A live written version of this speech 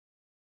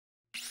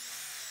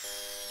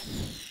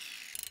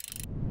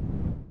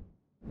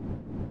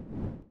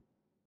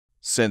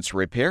Since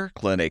Repair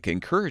Clinic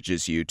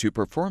encourages you to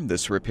perform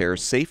this repair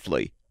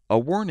safely, a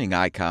warning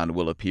icon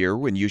will appear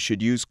when you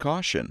should use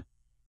caution.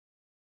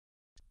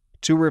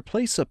 To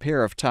replace a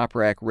pair of top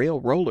rack rail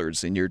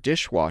rollers in your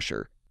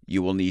dishwasher,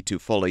 you will need to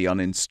fully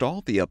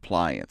uninstall the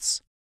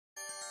appliance.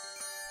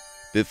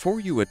 Before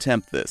you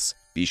attempt this,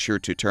 be sure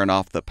to turn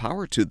off the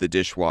power to the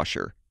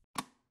dishwasher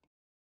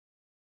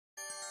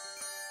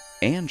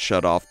and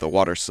shut off the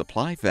water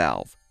supply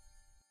valve.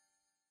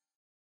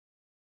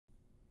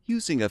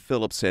 Using a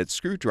Phillips head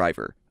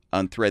screwdriver,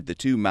 unthread the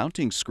two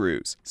mounting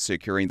screws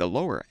securing the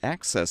lower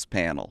access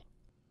panel.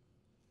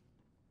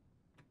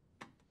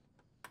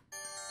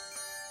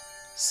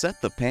 Set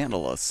the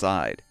panel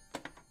aside.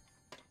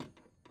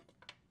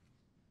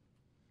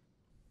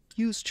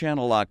 Use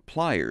channel lock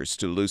pliers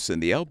to loosen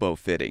the elbow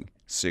fitting,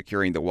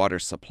 securing the water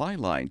supply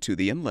line to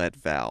the inlet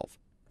valve.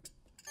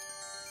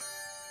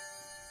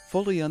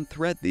 Fully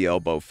unthread the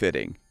elbow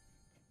fitting.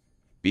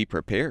 Be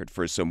prepared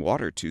for some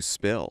water to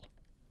spill.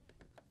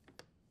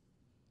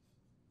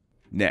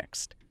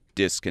 Next,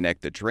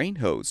 disconnect the drain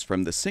hose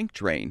from the sink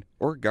drain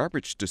or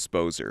garbage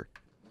disposer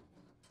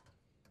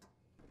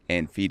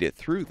and feed it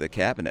through the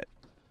cabinet.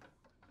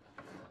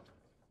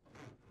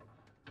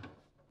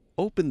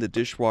 Open the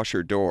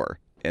dishwasher door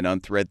and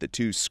unthread the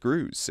two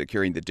screws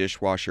securing the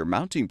dishwasher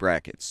mounting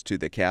brackets to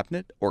the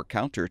cabinet or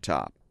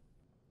countertop.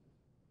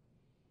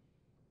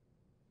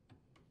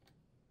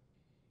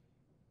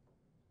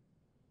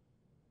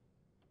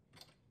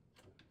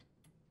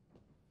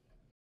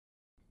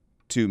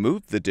 To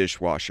move the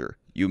dishwasher,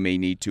 you may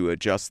need to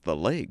adjust the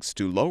legs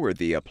to lower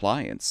the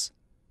appliance.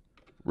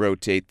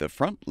 Rotate the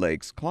front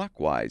legs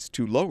clockwise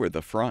to lower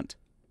the front.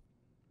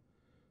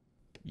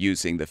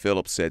 Using the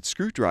Phillips head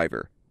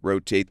screwdriver,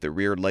 rotate the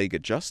rear leg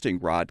adjusting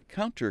rod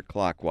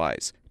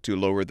counterclockwise to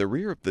lower the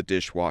rear of the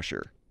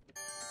dishwasher.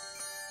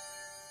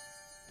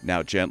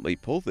 Now gently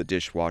pull the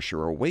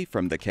dishwasher away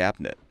from the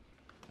cabinet.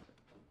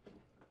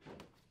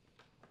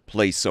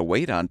 Place a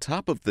weight on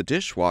top of the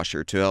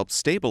dishwasher to help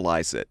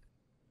stabilize it.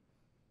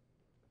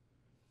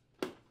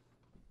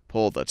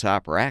 Pull the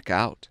top rack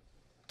out.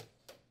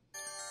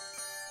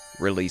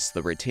 Release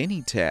the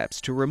retaining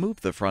tabs to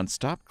remove the front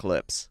stop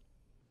clips.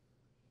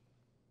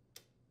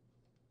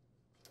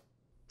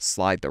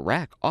 Slide the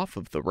rack off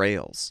of the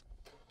rails.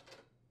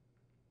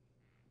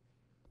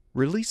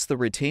 Release the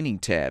retaining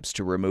tabs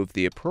to remove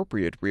the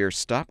appropriate rear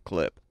stop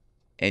clip,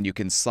 and you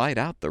can slide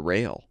out the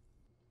rail.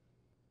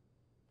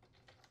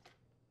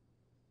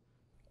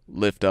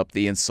 Lift up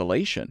the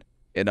insulation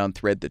and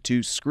unthread the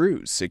two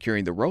screws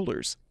securing the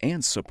rollers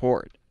and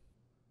support.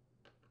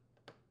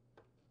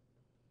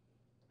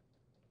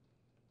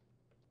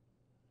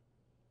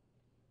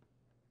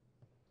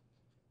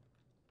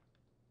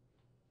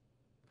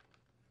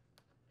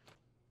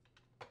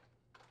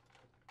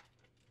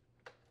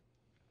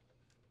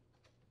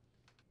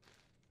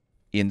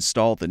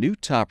 Install the new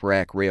top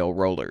rack rail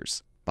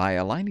rollers by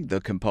aligning the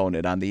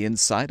component on the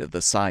inside of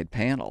the side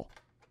panel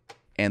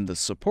and the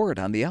support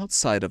on the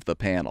outside of the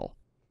panel.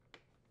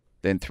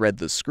 Then thread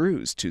the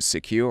screws to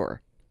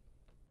secure.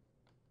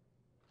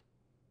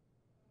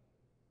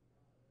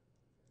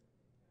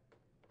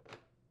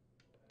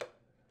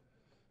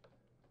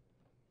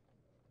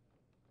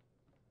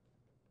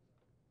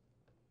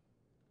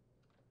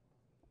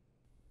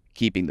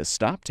 Keeping the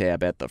stop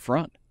tab at the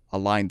front,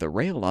 align the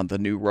rail on the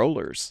new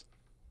rollers.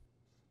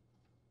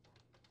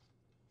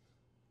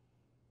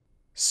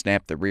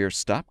 Snap the rear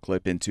stop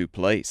clip into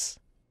place.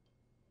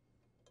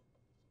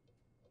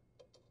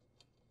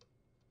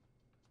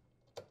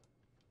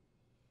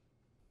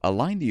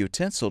 Align the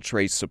utensil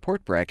tray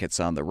support brackets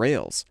on the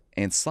rails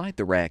and slide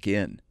the rack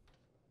in.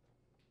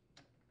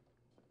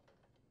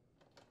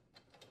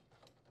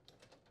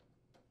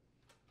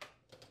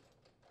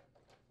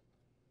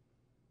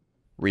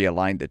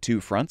 Realign the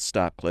two front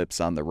stop clips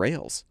on the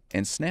rails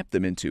and snap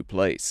them into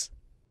place.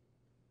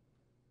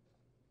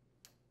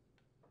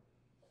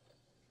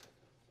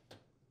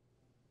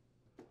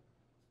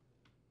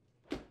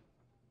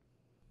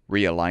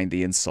 Realign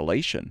the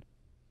insulation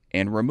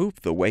and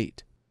remove the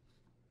weight.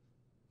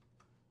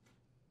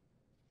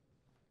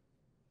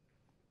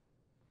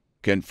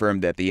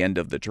 Confirm that the end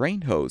of the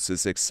drain hose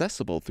is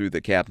accessible through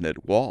the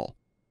cabinet wall.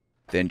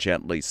 Then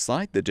gently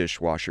slide the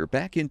dishwasher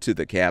back into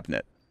the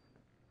cabinet.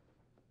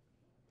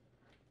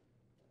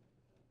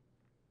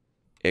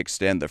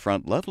 Extend the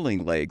front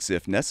leveling legs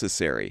if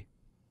necessary.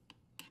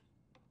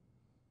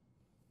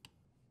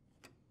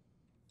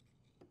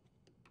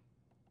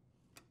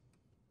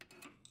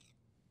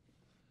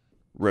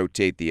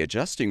 Rotate the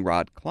adjusting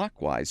rod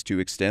clockwise to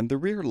extend the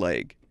rear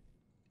leg.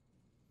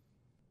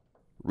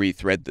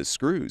 Rethread the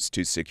screws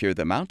to secure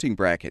the mounting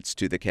brackets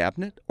to the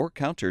cabinet or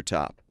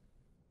countertop.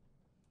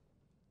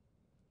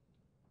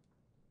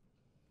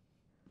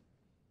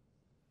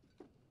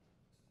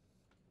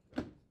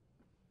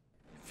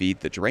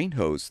 Feed the drain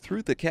hose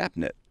through the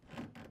cabinet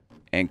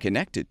and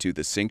connect it to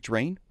the sink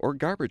drain or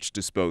garbage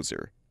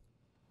disposer.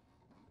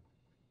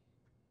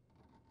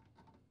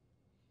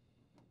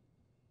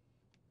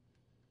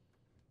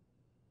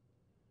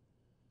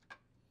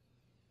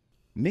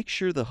 Make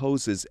sure the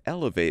hose is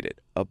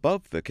elevated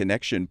above the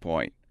connection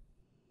point.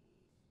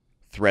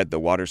 Thread the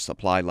water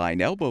supply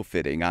line elbow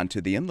fitting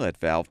onto the inlet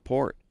valve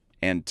port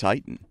and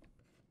tighten.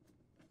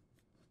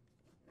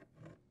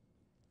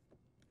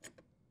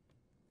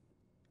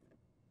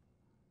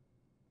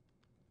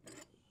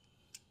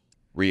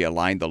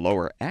 Realign the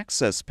lower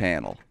access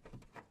panel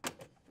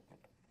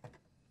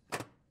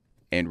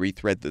and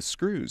rethread the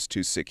screws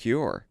to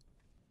secure.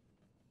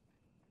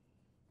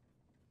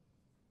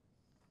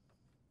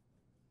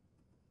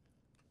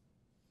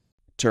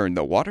 Turn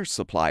the water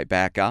supply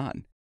back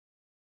on,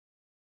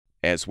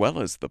 as well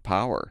as the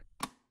power,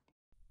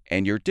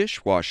 and your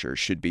dishwasher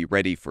should be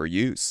ready for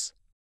use.